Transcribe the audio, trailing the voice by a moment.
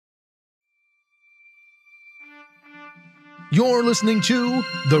You're listening to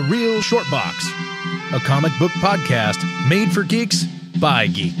The Real Short Box, a comic book podcast made for geeks by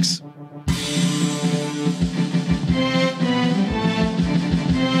geeks.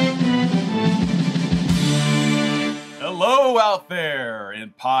 Hello out there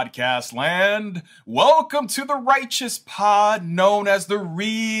in podcast land. Welcome to the righteous pod known as The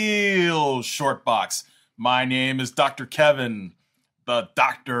Real Short Box. My name is Dr. Kevin, the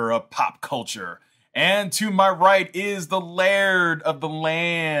doctor of pop culture. And to my right is the laird of the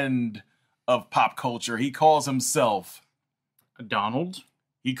land of pop culture. He calls himself Donald.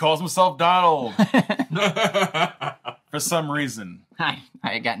 He calls himself Donald. For some reason.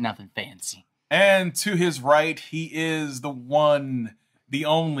 I got nothing fancy. And to his right, he is the one, the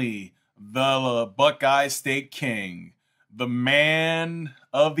only, the Buckeye State King, the man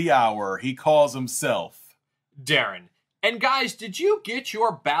of the hour. He calls himself Darren. And guys, did you get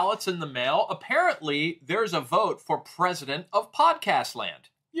your ballots in the mail? Apparently, there's a vote for president of Podcast Land.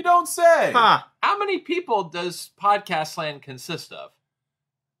 You don't say. Huh. How many people does Podcast Land consist of?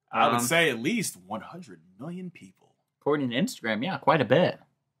 I would say at least 100 million people. According to Instagram, yeah, quite a bit.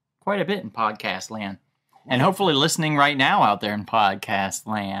 Quite a bit in podcast land. And hopefully listening right now out there in podcast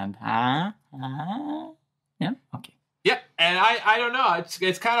land. Yeah, okay. Yeah, and I don't know.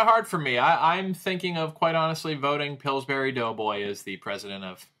 It's kind of hard for me. I'm thinking of, quite honestly, voting Pillsbury Doughboy as the president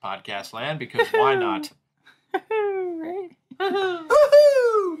of Podcast Land, because why not? Right?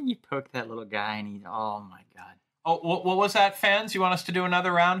 You poke that little guy and he's, oh my God. Oh, what was that, fans? You want us to do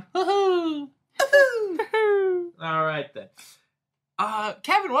another round? All right, then.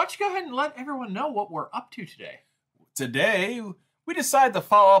 Kevin, why don't you go ahead and let everyone know what we're up to today? Today, we decided to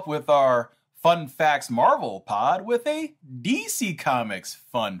follow up with our Fun Facts Marvel pod with a DC Comics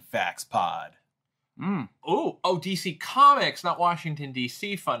Fun Facts pod. Oh, DC Comics, not Washington,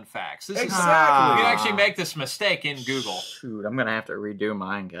 D.C. Fun Facts. This Exactly. You can actually make this mistake in Google. Shoot, I'm going to have to redo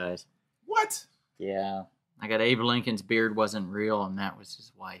mine, guys. What? Yeah. I got Abe Lincoln's beard wasn't real, and that was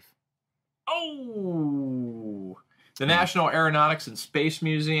his wife. Oh. The National Aeronautics and Space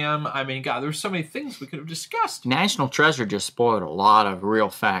Museum. I mean, God, there's so many things we could have discussed. National Treasure just spoiled a lot of real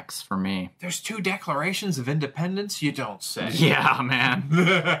facts for me. There's 2 declarations of independence, you don't say. Yeah, man.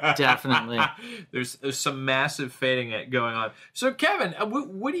 Definitely. There's some massive fading going on. So, Kevin,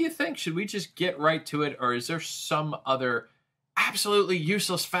 what do you think? Should we just get right to it, or is there some other absolutely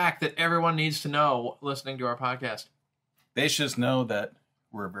useless fact that everyone needs to know listening to our podcast? They should just know that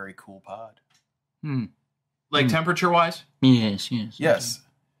we're a very cool pod. Like temperature-wise? Yes. Yes.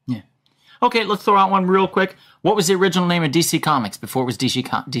 Yeah. Okay, let's throw out one real quick. What was the original name of DC Comics before it was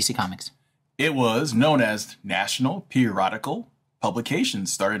DC Comics? It was known as National Periodical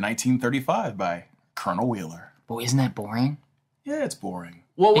Publications, started in 1935 by Colonel Wheeler. Boy, isn't that boring? Yeah, it's boring.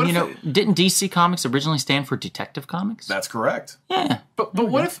 Well, And didn't DC Comics originally stand for Detective Comics? That's correct. Yeah. But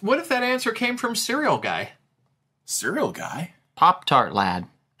what if that answer came from Cereal Guy? Cereal Guy? Pop-Tart Lad.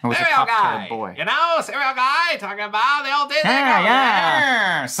 Or was it Cereal Pop-Tart Guy. Boy? You know, Cereal Guy, talking about the old Disney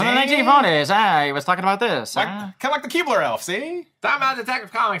Yeah. See? From the 1940s, he was talking about this. Kind of like the Keebler elf, see? Talking about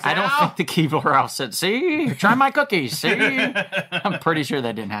Detective Comics I now. don't think the Keebler Elf said, see, try my cookies, see? I'm pretty sure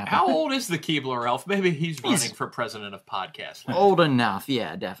that didn't happen. How old is the Keebler elf? Maybe he's running for president of Podcast Land. Old enough,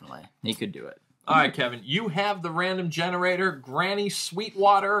 yeah, definitely. He could do it. All right, Kevin, you have the random generator. Granny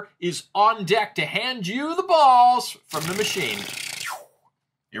Sweetwater is on deck to hand you the balls from the machine.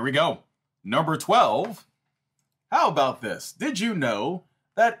 Here we go. Number 12. How about this? Did you know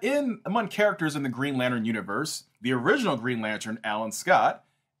that among characters in the Green Lantern universe, the original Green Lantern, Alan Scott,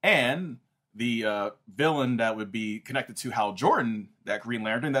 and the villain that would be connected to Hal Jordan, that Green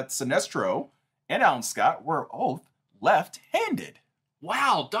Lantern, that Sinestro, and Alan Scott were both left-handed.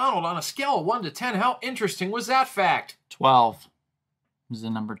 Wow, Donald, on a scale of 1 to 10, how interesting was that fact? 12 was the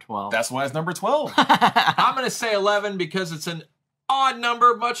number 12. That's why it's number 12. I'm going to say 11 because it's an odd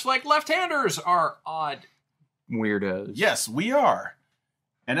number, much like left-handers are odd. Weirdos. Yes, we are.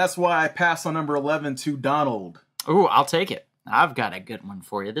 And that's why I pass on number 11 to Donald. Ooh, I'll take it. I've got a good one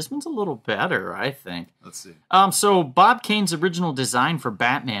for you. This one's a little better, I think. Let's see. So Bob Kane's original design for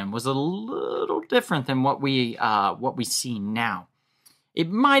Batman was a little different than what we see now. It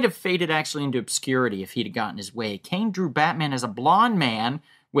might have faded actually into obscurity if he'd have gotten his way. Kane drew Batman as a blonde man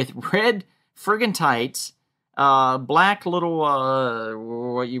with red friggin' tights, black little,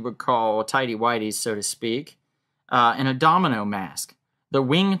 what you would call tighty-whities, so to speak, and a domino mask. The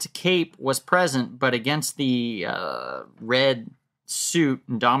winged cape was present, but against the red suit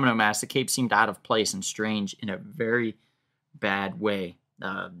and domino mask, the cape seemed out of place and strange in a very bad way.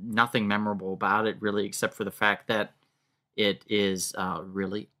 Nothing memorable about it, really, except for the fact that it is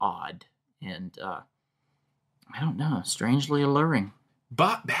really odd. And I don't know. Strangely alluring.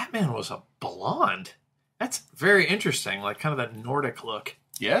 But Batman was a blonde. That's very interesting, like kind of that Nordic look.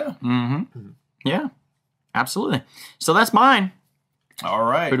 Yeah. Mm-hmm. Yeah, absolutely. So that's mine. All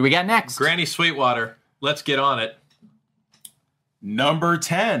right. Who do we got next? Granny Sweetwater. Let's get on it. Number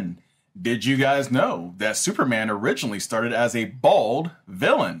 10. Did you guys know that Superman originally started as a bald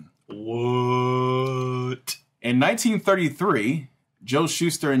villain? What? In 1933, Joe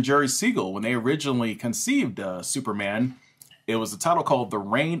Shuster and Jerry Siegel, when they originally conceived Superman, it was a title called The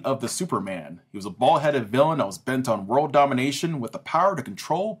Reign of the Superman. He was a bald-headed villain that was bent on world domination with the power to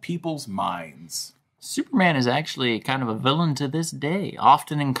control people's minds. Superman is actually kind of a villain to this day,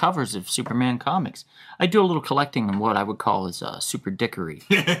 often in covers of Superman comics. I do a little collecting in what I would call as super dickery.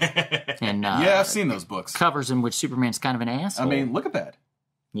 And Yeah, I've seen those books. covers in which Superman's kind of an asshole. I mean, look at that.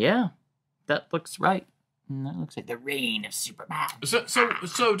 Yeah, that looks right. And that looks like the reign of Superman.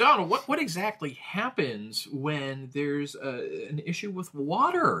 So Donald, what exactly happens when there's an issue with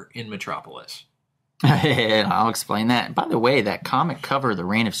water in Metropolis? I'll explain that. By the way, that comic cover, The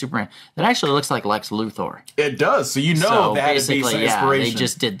Reign of Superman, that actually looks like Lex Luthor. It does. So you know that had to be some inspiration. They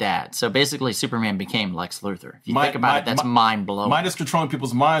just did that. So basically, Superman became Lex Luthor. If you think about it, that's mind-blowing. Minus controlling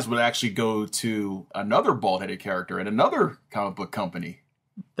people's minds would actually go to another bald-headed character at another comic book company.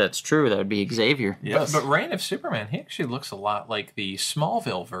 That's true. That would be Xavier. Yes. But Reign of Superman, he actually looks a lot like the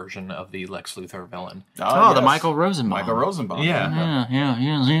Smallville version of the Lex Luthor villain. The Yes. Michael Rosenbaum. Michael Rosenbaum. Yeah.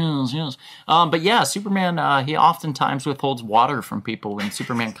 Yes. But yeah, Superman, he oftentimes withholds water from people in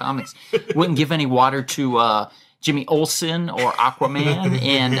Superman comics. Wouldn't give any water to Jimmy Olsen or Aquaman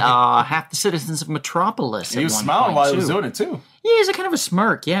and half the citizens of Metropolis. He was smiling while he was doing it, too. Yeah, he's a kind of a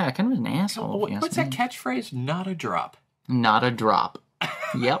smirk. Yeah, kind of an asshole. What's that catchphrase? Not a drop. Not a drop.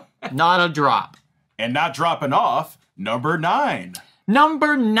 Yep, not a drop. And not dropping off, number 9.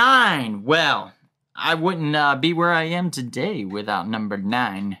 Number 9. Well, I wouldn't be where I am today without number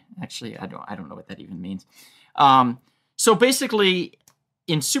 9. Actually, I don't know what that even means. So basically,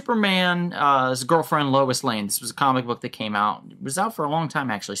 in Superman, his girlfriend Lois Lane. This was a comic book that came out. It was out for a long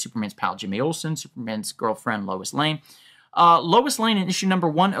time, actually. Superman's pal Jimmy Olsen, Superman's girlfriend Lois Lane. Lois Lane in issue number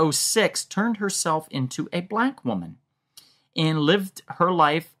 106 turned herself into a black woman and lived her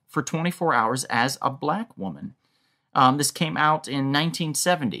life for 24 hours as a black woman. This came out in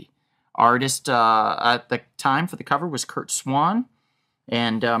 1970. Artist at the time for the cover was Kurt Swan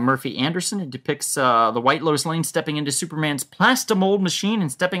and Murphy Anderson. It depicts the white Lois Lane stepping into Superman's plastomold machine and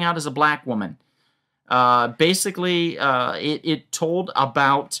stepping out as a black woman. Basically, it told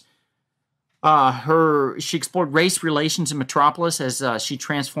about she explored race relations in Metropolis as she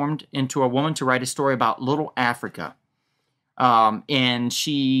transformed into a woman to write a story about Little Africa. And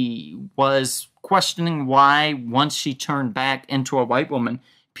she was questioning why, once she turned back into a white woman,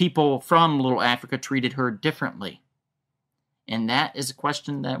 people from Little Africa treated her differently. And that is a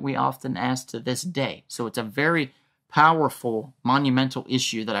question that we often ask to this day. So it's a very powerful, monumental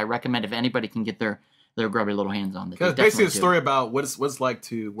issue that I recommend if anybody can get their grubby little hands on. Because basically a story about what it's like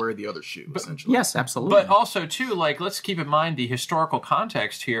to wear the other shoe, essentially. Yes, absolutely. But also, too, let's keep in mind the historical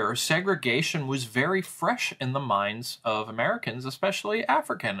context here. Segregation was very fresh in the minds of Americans, especially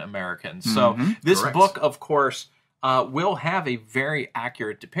African Americans. So this book, of course, will have a very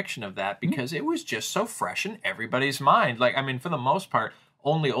accurate depiction of that because it was just so fresh in everybody's mind. For the most part,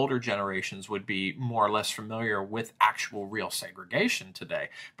 only older generations would be more or less familiar with actual real segregation today.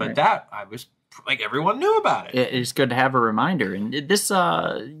 But everyone knew about it. It's good to have a reminder. And this,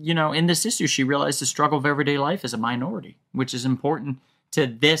 in this issue, she realized the struggle of everyday life as a minority, which is important to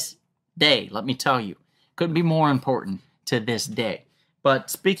this day. Let me tell you, couldn't be more important to this day. But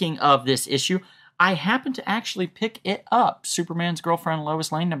speaking of this issue, I happened to actually pick it up, Superman's Girlfriend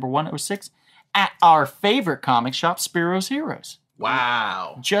Lois Lane, number 106, at our favorite comic shop, Spiro's Heroes.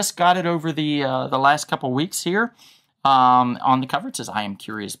 Wow. Just got it over the last couple weeks here. On the cover, it says, I Am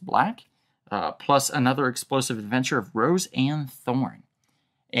Curious Black. Plus another explosive adventure of Rose and Thorn.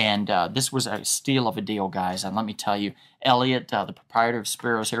 And this was a steal of a deal, guys. And let me tell you, Elliot, the proprietor of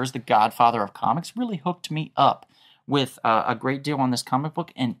Spiro's Heroes, the godfather of comics, really hooked me up with a great deal on this comic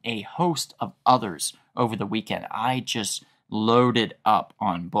book and a host of others over the weekend. I just loaded up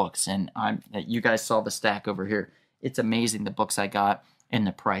on books. And you guys saw the stack over here. It's amazing the books I got and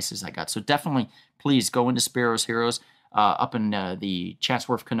the prices I got. So definitely, please go into Spiro's Heroes. Up in the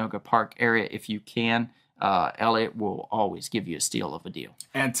Chatsworth-Canoga Park area if you can. Elliot will always give you a steal of a deal.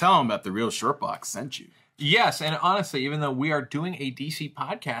 And tell him that the Real Short Box sent you. Yes, and honestly, even though we are doing a DC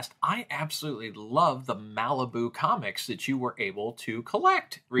podcast, I absolutely love the Malibu comics that you were able to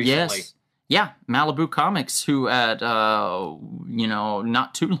collect recently. Yeah, Malibu Comics, who at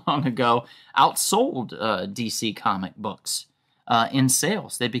not too long ago outsold DC comic books in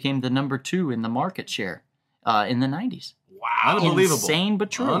sales. They became the number 2 in the market share in the 90s. Wow. Unbelievable. Insane but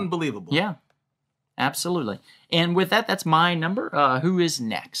true. Unbelievable. Yeah, absolutely. And with that, that's my number. Who is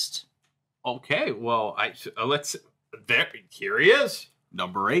next? Okay, well, here he is.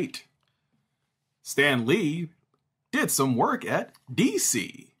 Number 8. Stan Lee did some work at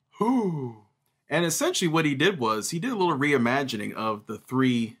DC. And essentially what he did was he did a little reimagining of the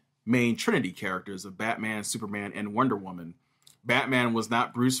 3 main Trinity characters of Batman, Superman, and Wonder Woman. Batman was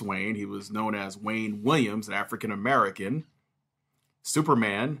not Bruce Wayne. He was known as Wayne Williams, an African-American.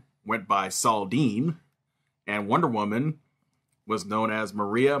 Superman went by Saul Dean. And Wonder Woman was known as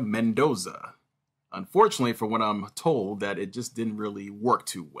Maria Mendoza. Unfortunately, for what I'm told, that it just didn't really work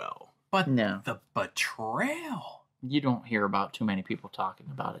too well. But No. the betrayal. You don't hear about too many people talking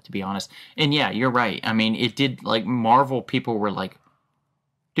about it, to be honest. And yeah, you're right. I mean, it did, like, Marvel people were like,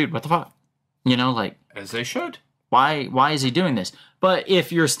 dude, what the fuck? Like, As they should. why is he doing this? But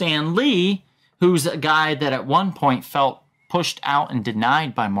if you're Stan Lee, who's a guy that at one point felt pushed out and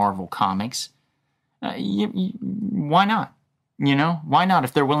denied by Marvel Comics, why not? Why not?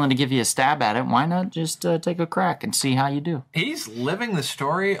 If they're willing to give you a stab at it, why not just take a crack and see how you do? He's living the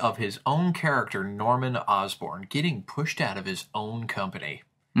story of his own character, Norman Osborn, getting pushed out of his own company.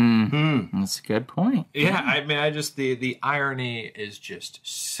 That's a good point. Yeah, I mean, the irony is just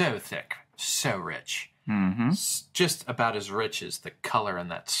so thick, so rich. It's just about as rich as the color in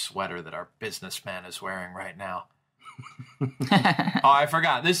that sweater that our businessman is wearing right now. Oh, I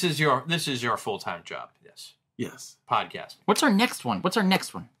forgot. This is your full-time job. Yes. Yes. Podcast. What's our next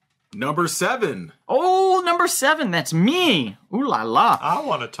one? Number 7. Oh, number 7. That's me. Ooh la la. I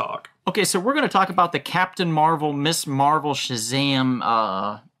want to talk. Okay, so we're going to talk about the Captain Marvel, Miss Marvel,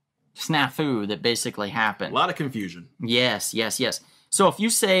 Shazam snafu that basically happened. A lot of confusion. Yes. So if you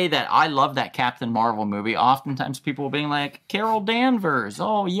say that I love that Captain Marvel movie, oftentimes people will be like, Carol Danvers,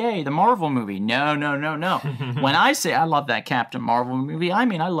 oh yay, the Marvel movie. No. When I say I love that Captain Marvel movie, I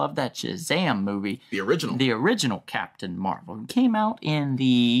mean I love that Shazam movie. The original. The original Captain Marvel. It came out in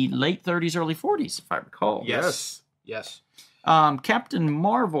the late 30s, early 40s, if I recall. Yes. Captain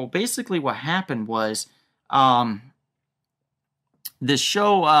Marvel, basically what happened was the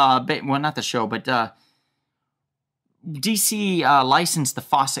show, not the show, but DC licensed the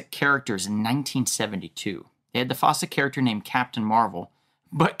Fawcett characters in 1972. They had the Fawcett character named Captain Marvel,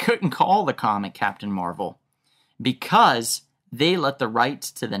 but couldn't call the comic Captain Marvel because they let the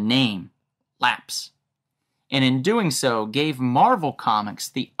rights to the name lapse. And in doing so, gave Marvel Comics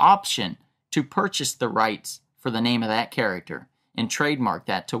the option to purchase the rights for the name of that character and trademark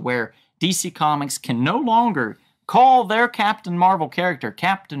that to where DC Comics can no longer call their Captain Marvel character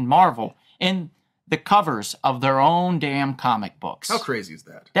Captain Marvel in the covers of their own damn comic books. How crazy is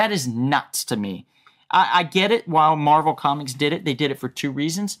that? That is nuts to me. I get it. While Marvel Comics did it, they did it for 2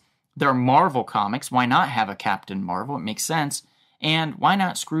 reasons. They're Marvel Comics. Why not have a Captain Marvel? It makes sense. And why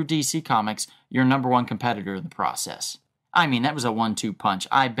not screw DC Comics, your number 1 competitor in the process? I mean, that was a 1-2 punch.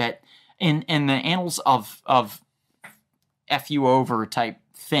 I bet in the annals of F you over type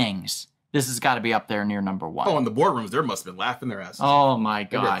things, this has got to be up there near number 1. Oh, in the boardrooms, there must have been laughing their asses. Oh, my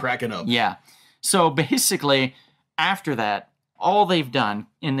They were God. cracking up. Yeah. So basically, after that, all they've done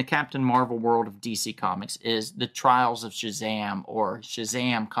in the Captain Marvel world of DC Comics is the Trials of Shazam or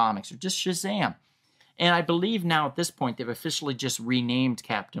Shazam Comics or just Shazam. And I believe now at this point they've officially just renamed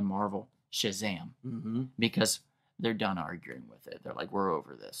Captain Marvel Shazam because they're done arguing with it. They're like, we're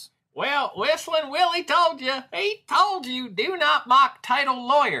over this. Well, Whistling Willie told you. He told you, do not mock title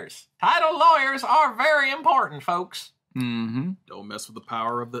lawyers. Title lawyers are very important, folks. Mm-hmm. Don't mess with the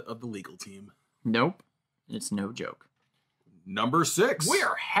power of the legal team. Nope. It's no joke. Number 6. We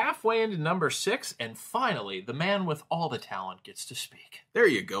are halfway into number 6, and finally, the man with all the talent gets to speak. There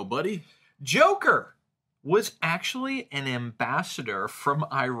you go, buddy. Joker was actually an ambassador from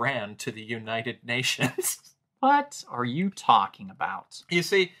Iran to the United Nations. What are you talking about? You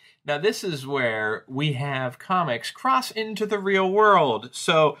see, now this is where we have comics cross into the real world.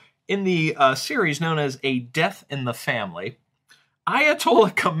 So, in the series known as A Death in the Family,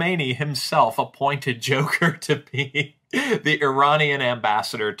 Ayatollah Khomeini himself appointed Joker to be the Iranian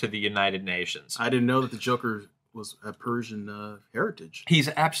ambassador to the United Nations. I didn't know that the Joker was a Persian heritage. He's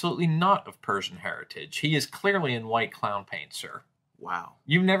absolutely not of Persian heritage. He is clearly in white clown paint, sir. Wow.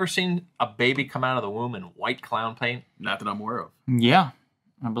 You've never seen a baby come out of the womb in white clown paint? Not that I'm aware of. Yeah.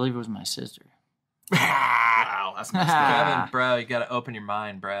 I believe it was my sister. Wow. that's messed up. Kevin, bro, you got to open your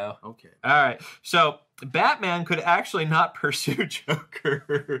mind, bro. Okay. All right. So Batman could actually not pursue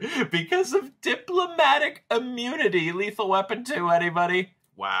Joker because of diplomatic immunity. Lethal Weapon 2, anybody?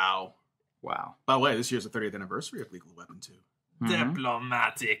 Wow. Wow. By the way, this year's the 30th anniversary of Lethal Weapon 2.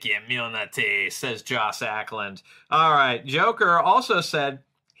 Diplomatic immunity, says Joss Ackland. All right. Joker also said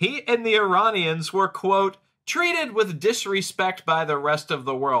he and the Iranians were, quote, treated with disrespect by the rest of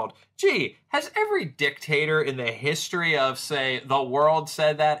the world. Gee, has every dictator in the history of, say, the world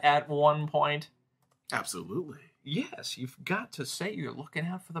said that at one point? Absolutely. Yes, you've got to say you're looking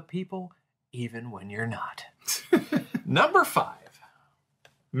out for the people, even when you're not. Number 5.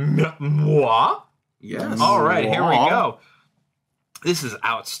 Moi? Yes. All right, here we go. This is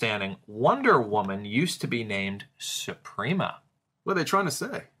outstanding. Wonder Woman used to be named Suprema. What are they trying to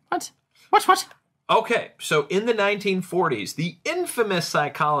say? What? Okay, so in the 1940s, the infamous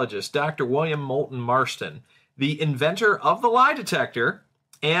psychologist Dr. William Moulton Marston, the inventor of the lie detector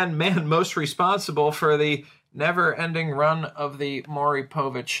and man most responsible for the never-ending run of the Maury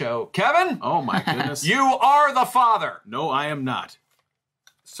Povich show. Kevin? Oh, my goodness. You are the father! No, I am not.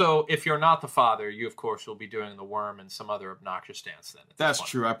 So if you're not the father, you, of course, will be doing the worm and some other obnoxious dance then. That's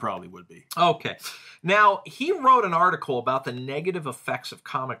true. I probably would be. Okay. Now, he wrote an article about the negative effects of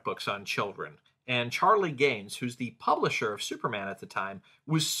comic books on children. And Charlie Gaines, who's the publisher of Superman at the time,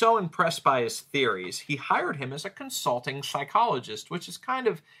 was so impressed by his theories, he hired him as a consulting psychologist, which is kind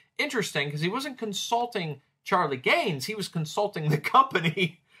of interesting because he wasn't consulting Charlie Gaines, he was consulting the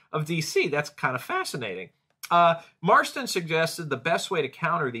company of DC. That's kind of fascinating. Marston suggested the best way to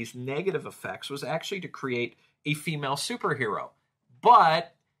counter these negative effects was actually to create a female superhero.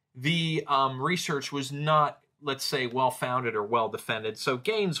 But the research was not, let's say, well-founded or well-defended, so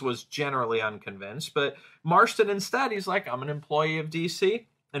Gaines was generally unconvinced. But Marston instead, he's like, I'm an employee of DC.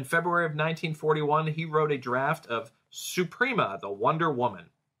 In February of 1941, he wrote a draft of Suprema, the Wonder Woman.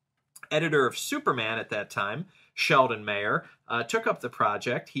 Editor of Superman at that time, Sheldon Mayer, took up the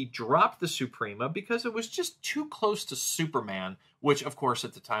project. He dropped the Suprema because it was just too close to Superman, which, of course,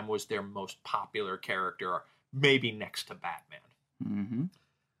 at the time was their most popular character, maybe next to Batman. Mm-hmm.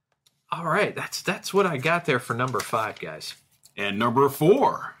 All right, that's what I got there for number 5, guys. And number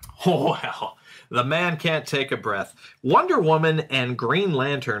 4. Oh, well, the man can't take a breath. Wonder Woman and Green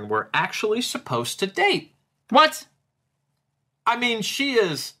Lantern were actually supposed to date. What? I mean, she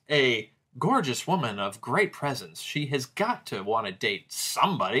is a gorgeous woman of great presence. She has got to want to date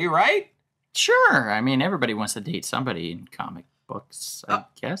somebody, right? Sure. I mean, everybody wants to date somebody in comic books, I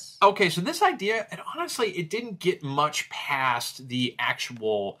guess. Okay, so this idea, and honestly, it didn't get much past the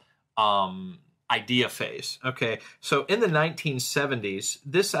actual idea phase. Okay, so in the 1970s,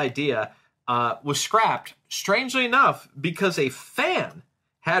 this idea was scrapped, strangely enough, because a fan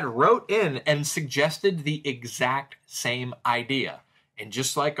had wrote in and suggested the exact same idea. And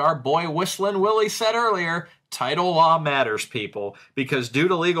just like our boy Whistling Willie said earlier, title law matters, people, because due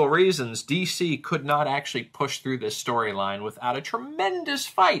to legal reasons, DC could not actually push through this storyline without a tremendous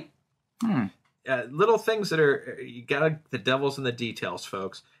fight. Little things that are, you gotta, the devil's in the details,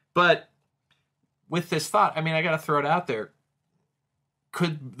 folks. But with this thought, I mean, I gotta throw it out there.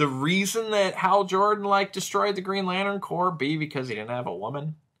 Could the reason that Hal Jordan, destroyed the Green Lantern Corps be because he didn't have a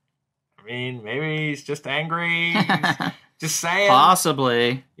woman? I mean, maybe he's just angry. Just saying.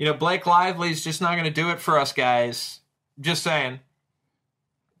 Possibly. You know, Blake Lively's just not going to do it for us, guys. Just saying.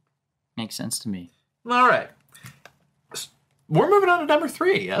 Makes sense to me. All right. We're moving on to number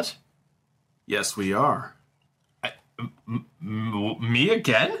 3, yes? Yes, we are. Me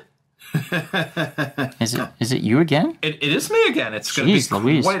again? Is it you again? It is me again. It's going to be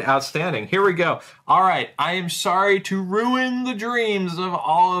Louise. Quite outstanding. Here we go. All right. I am sorry to ruin the dreams of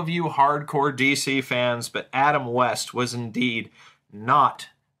all of you hardcore DC fans, but Adam West was indeed not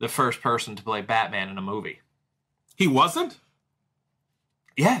the first person to play Batman in a movie. He wasn't?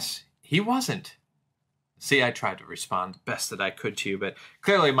 Yes, he wasn't. See, I tried to respond the best that I could to you, but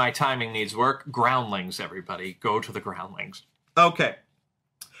clearly my timing needs work. Groundlings, everybody. Go to the Groundlings. Okay.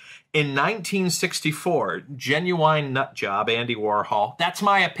 In 1964, genuine nutjob Andy Warhol, that's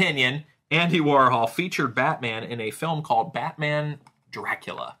my opinion, Andy Warhol featured Batman in a film called Batman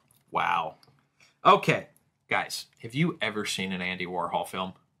Dracula. Wow. Okay, guys, have you ever seen an Andy Warhol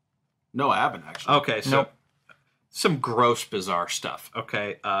film? No, I haven't, actually. Okay, so some gross, bizarre stuff.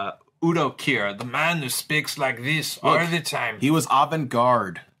 Okay, Udo Kier, the man who speaks like this all the time. He was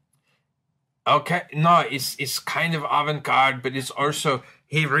avant-garde. Okay, no, it's kind of avant-garde, but it's also...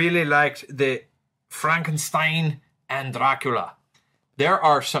 He really liked the Frankenstein and Dracula. There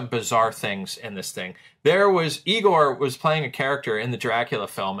are some bizarre things in this thing. Igor was playing a character in the Dracula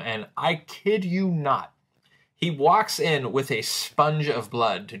film, and I kid you not, He walks in with a sponge of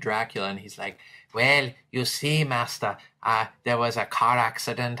blood to Dracula, and he's like, "Well, you see, master, there was a car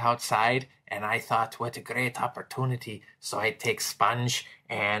accident outside, and I thought, what a great opportunity. So I take sponge,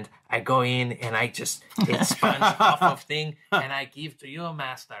 and I go in, and I just take sponge off of thing, and I give to you,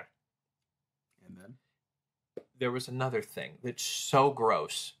 master." And then? There was another thing that's so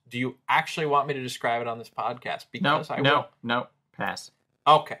gross. Do you actually want me to describe it on this podcast? Because No, pass.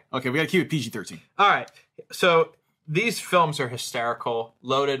 Okay. Okay, we got to keep it PG-13. All right. So these films are hysterical,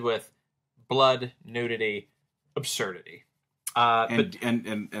 loaded with blood, nudity, absurdity.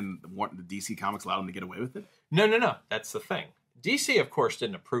 And what, the DC Comics allowed them to get away with it? No. That's the thing. DC, of course,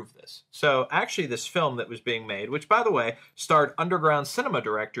 didn't approve this. So actually, this film that was being made, which, by the way, starred underground cinema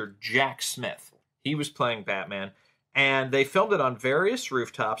director Jack Smith. He was playing Batman. And they filmed it on various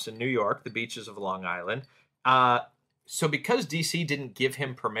rooftops in New York, the beaches of Long Island. So because DC didn't give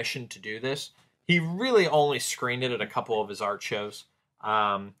him permission to do this, he really only screened it at a couple of his art shows.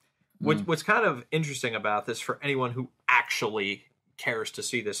 What's kind of interesting about this, for anyone who actually cares to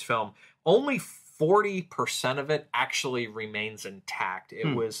see this film, only 40% of it actually remains intact.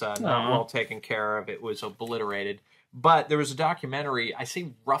 It was not well taken care of. It was obliterated. But there was a documentary, I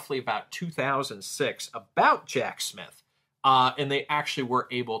say roughly about 2006, about Jack Smith. And they actually were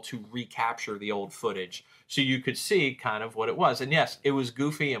able to recapture the old footage. So you could see kind of what it was. And yes, it was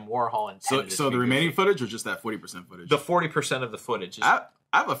goofy, and Warhol intended So the remaining footage, or just that 40% footage? The 40% of the footage. I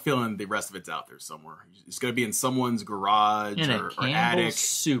have a feeling the rest of it's out there somewhere. It's going to be in someone's garage In or a Campbell's attic.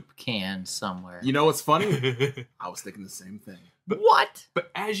 soup can somewhere. You know what's funny? I was thinking the same thing. What?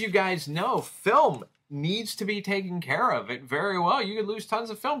 But as you guys know, film needs to be taken care of. It very well. You could lose tons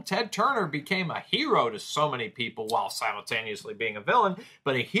of film. Ted Turner became a hero to so many people while simultaneously being a villain,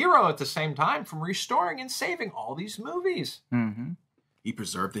 but a hero at the same time from restoring and saving all these movies. Mm-hmm. He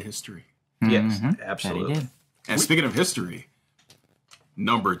preserved the history. Yes, That absolutely. he did. And speaking of history,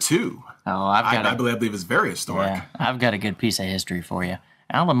 number 2, Oh, I believe is very historic. Yeah, I've got a good piece of history for you.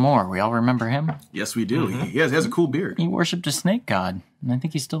 Alan Moore, we all remember him? Yes, we do. He has a cool beard. He worshipped a snake god, and I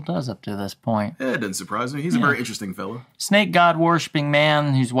think he still does up to this point. It doesn't surprise me. He's a very interesting fellow. Snake god worshipping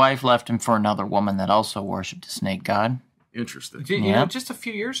man whose wife left him for another woman that also worshipped a snake god. Interesting. You know, just a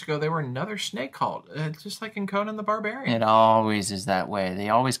few years ago, there were another snake cult, just like in Conan the Barbarian. It always is that way. They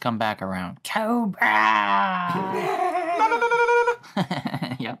always come back around. Cobra!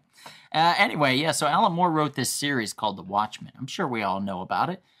 Yep. Anyway, yeah, so Alan Moore wrote this series called The Watchmen. I'm sure we all know about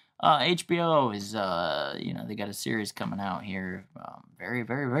it. HBO is, they got a series coming out here very,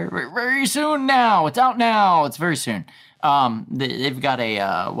 very, very, very, very soon now. It's out now. It's very soon. They've got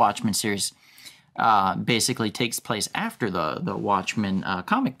a Watchmen series. Basically takes place after the Watchmen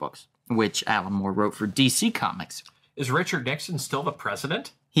comic books, which Alan Moore wrote for DC Comics. Is Richard Nixon still the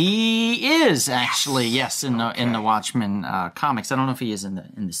president? He is actually, yes, in the Watchmen comics. I don't know if he is in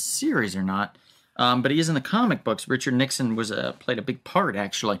the series or not, but he is in the comic books. Richard Nixon played a big part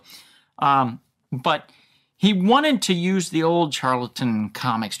actually, but he wanted to use the old Charlton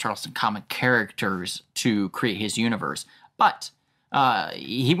comic characters to create his universe, but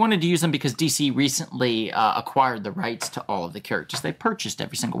he wanted to use them because DC recently acquired the rights to all of the characters. They purchased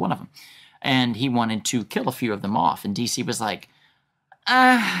every single one of them, and he wanted to kill a few of them off. And DC was like,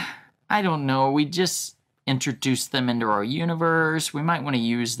 I don't know. We just introduced them into our universe. We might want to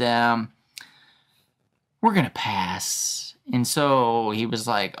use them. We're going to pass. And so he was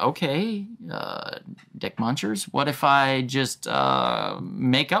like, okay, Dick Munchers, what if I just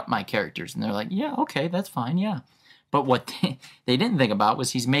make up my characters? And they're like, yeah, okay, that's fine, yeah. But what they didn't think about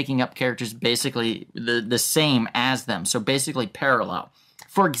was he's making up characters basically the same as them. So basically parallel.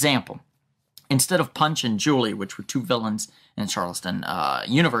 For example, instead of Punch and Julie, which were two villains in Charleston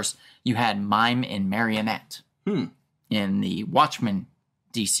universe, you had Mime and Marionette in the Watchmen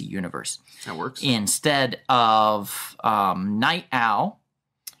DC universe. That works. Instead of Night Owl,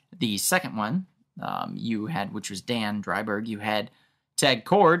 the second one, you had, which was Dan Dryberg, you had Ted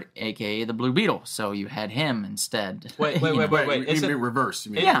Cord, a.k.a. the Blue Beetle. So you had him instead. Wait. You mean reverse.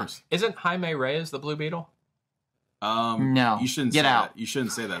 Reverse. Isn't Jaime Reyes the Blue Beetle? No. You shouldn't Get say out. that. You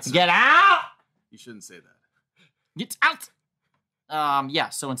shouldn't say that. Sir. Get out! You shouldn't say that. Get out!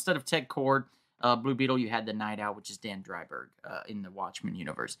 So instead of Ted Cord, Blue Beetle, you had the Night Owl, which is Dan Dryberg in the Watchmen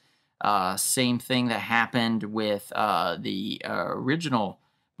universe. Same thing that happened with the original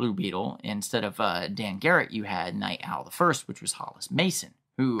Blue Beetle. Instead of Dan Garrett, you had Night Owl the First, which was Hollis Mason,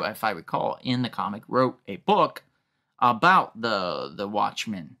 who, if I recall, in the comic, wrote a book about the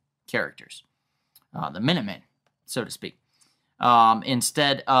Watchmen characters, the Minutemen, so to speak.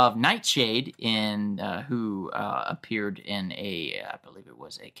 Instead of Nightshade, who appeared in I believe it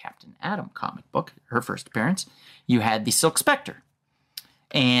was a Captain Atom comic book, her first appearance, you had the Silk Spectre.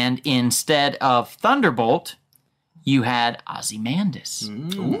 And instead of Thunderbolt, you had Ozymandias.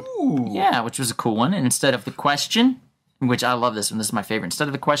 Ooh. Yeah, which was a cool one. And instead of the Question, which I love this one, this is my favorite. Instead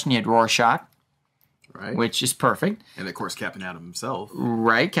of the Question, you had Rorschach, Right. which is perfect. And of course, Captain Atom himself.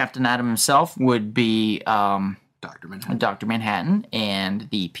 Right, Captain Atom himself would be Dr. Manhattan. Dr. Manhattan, and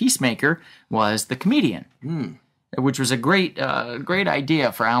the Peacemaker was the Comedian, which was a great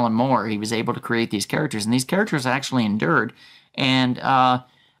idea for Alan Moore. He was able to create these characters, and these characters actually endured. And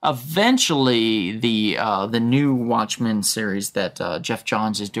eventually, the new Watchmen series that Jeff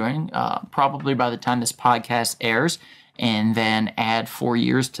Johns is doing, probably by the time this podcast airs, and then add 4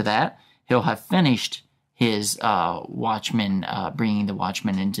 years to that, he'll have finished his Watchmen, bringing the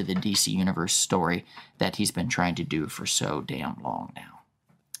Watchmen into the DC Universe story that he's been trying to do for so damn long now.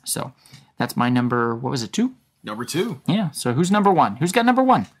 So that's my number, what was it, 2? Number 2. Yeah, so who's number 1? Who's got number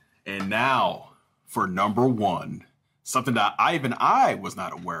 1? And now for number 1, something that I was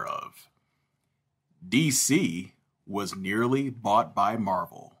not aware of. DC was nearly bought by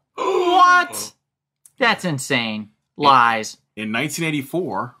Marvel. What? That's insane. Lies. In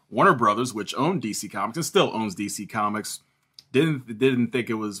 1984, Warner Brothers, which owned DC Comics and still owns DC Comics, didn't think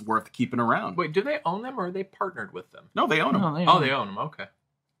it was worth keeping around. Wait, do they own them or are they partnered with them? No, they own them. No, They own them. Okay.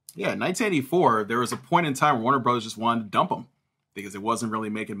 Yeah, in 1984, there was a point in time where Warner Brothers just wanted to dump them because it wasn't really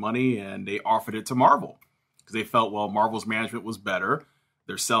making money, and they offered it to Marvel because they felt, well, Marvel's management was better,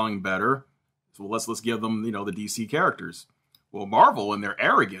 they're selling better, so let's give them, the DC characters. Well, Marvel, in their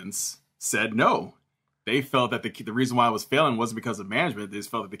arrogance, said no. They felt that the reason why it was failing wasn't because of management; they just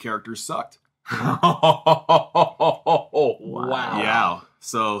felt that the characters sucked. Wow. Yeah,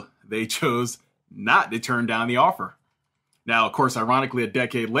 so they chose not to turn down the offer. Now, of course, ironically, a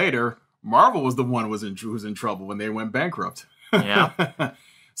decade later, Marvel was the one who was in trouble when they went bankrupt. Yeah.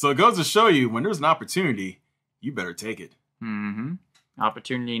 So it goes to show you, when there's an opportunity, you better take it. Mm-hmm.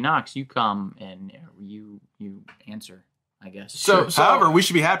 Opportunity knocks. You come and you answer, I guess. So, However, we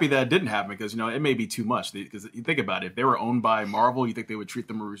should be happy that it didn't happen because, it may be too much. Because you think about it, if they were owned by Marvel, you think they would treat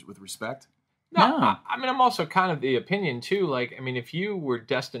them with respect? No, No. I'm also kind of the opinion, too. If you were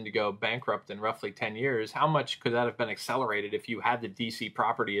destined to go bankrupt in roughly 10 years, how much could that have been accelerated if you had the DC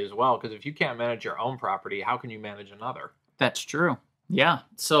property as well? Because if you can't manage your own property, how can you manage another? That's true. Yeah.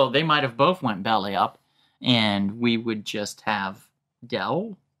 So they might have both went belly up, and we would just have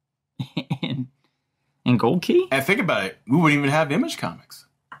Dell and Gold Key. And think about it, we wouldn't even have Image Comics.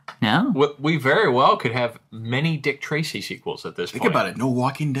 No. We very well could have many Dick Tracy sequels at this point. Think about it, no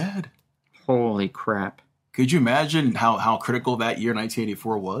Walking Dead. Holy crap. Could you imagine how critical that year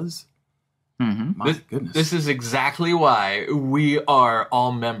 1984 was? Mm-hmm. My goodness. This is exactly why we are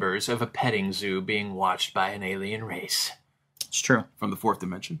all members of a petting zoo being watched by an alien race. It's true. From the fourth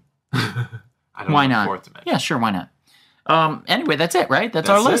dimension. I don't Why know not? Fourth dimension. Yeah, sure. Why not? Anyway, that's it, right? That's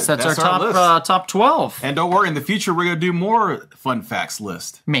our That's list. it. That's That's our our top top 12. And don't worry, in the future, we're going to do more fun facts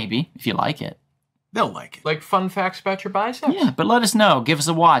list. Maybe, if you like it. They'll like it. Like fun facts about your biceps? Yeah, but let us know. Give us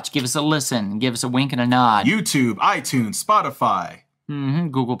a watch. Give us a listen. Give us a wink and a nod. YouTube, iTunes, Spotify.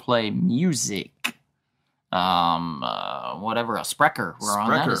 Google Play Music. Whatever else. Sprecher. We're on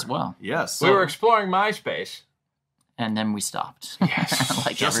that as well. Yes. We were exploring MySpace. And then we stopped. Yes.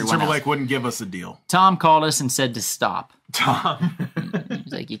 Like Justin everyone Timberlake else. wouldn't give us a deal. Tom called us and said to stop. Tom.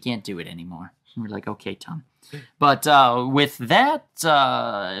 He's like, you can't do it anymore. And we're like, okay, Tom. But with that,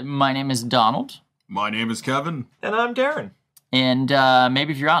 my name is Donald. My name is Kevin. And I'm Darren. And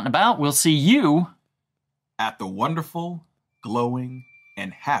maybe if you're out and about, we'll see you At the wonderful, glowing,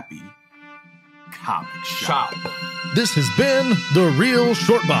 and happy comic shop. This has been The Real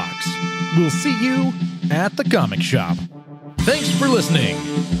Short Box. We'll see you at the comic shop. Thanks for listening.